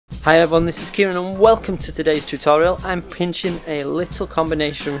Hi everyone, this is Kieran and welcome to today's tutorial. I'm pinching a little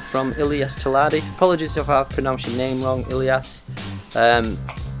combination from Elias Tadili. Apologies if I've pronounced your name wrong, Elias.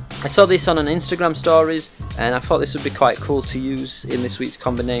 I saw this on an Instagram stories and I thought this would be quite cool to use in this week's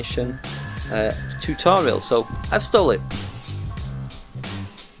combination tutorial, so I've stole it.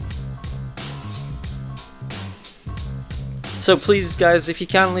 So please guys, if you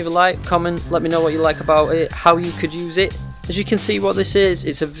can, leave a like, comment, let me know what you like about it, how you could use it. As you can see, what this is,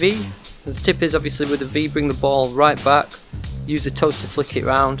 it's a V. The tip is obviously with the V, bring the ball right back, use the toes to flick it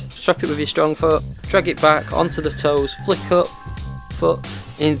round, strap it with your strong foot, drag it back onto the toes, flick up foot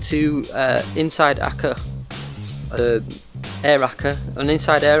into inside acker, air acker, an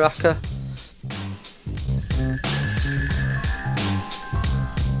inside air acker.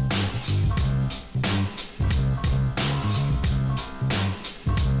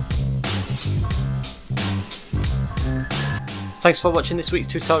 Thanks for watching this week's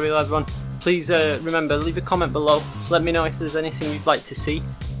tutorial everyone. Please remember, leave a comment below, let me know if there's anything you'd like to see.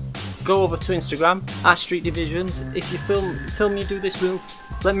 Go over to Instagram, @Street Divisions. If you film you do this move,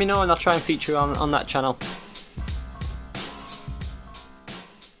 let me know and I'll try and feature on that channel.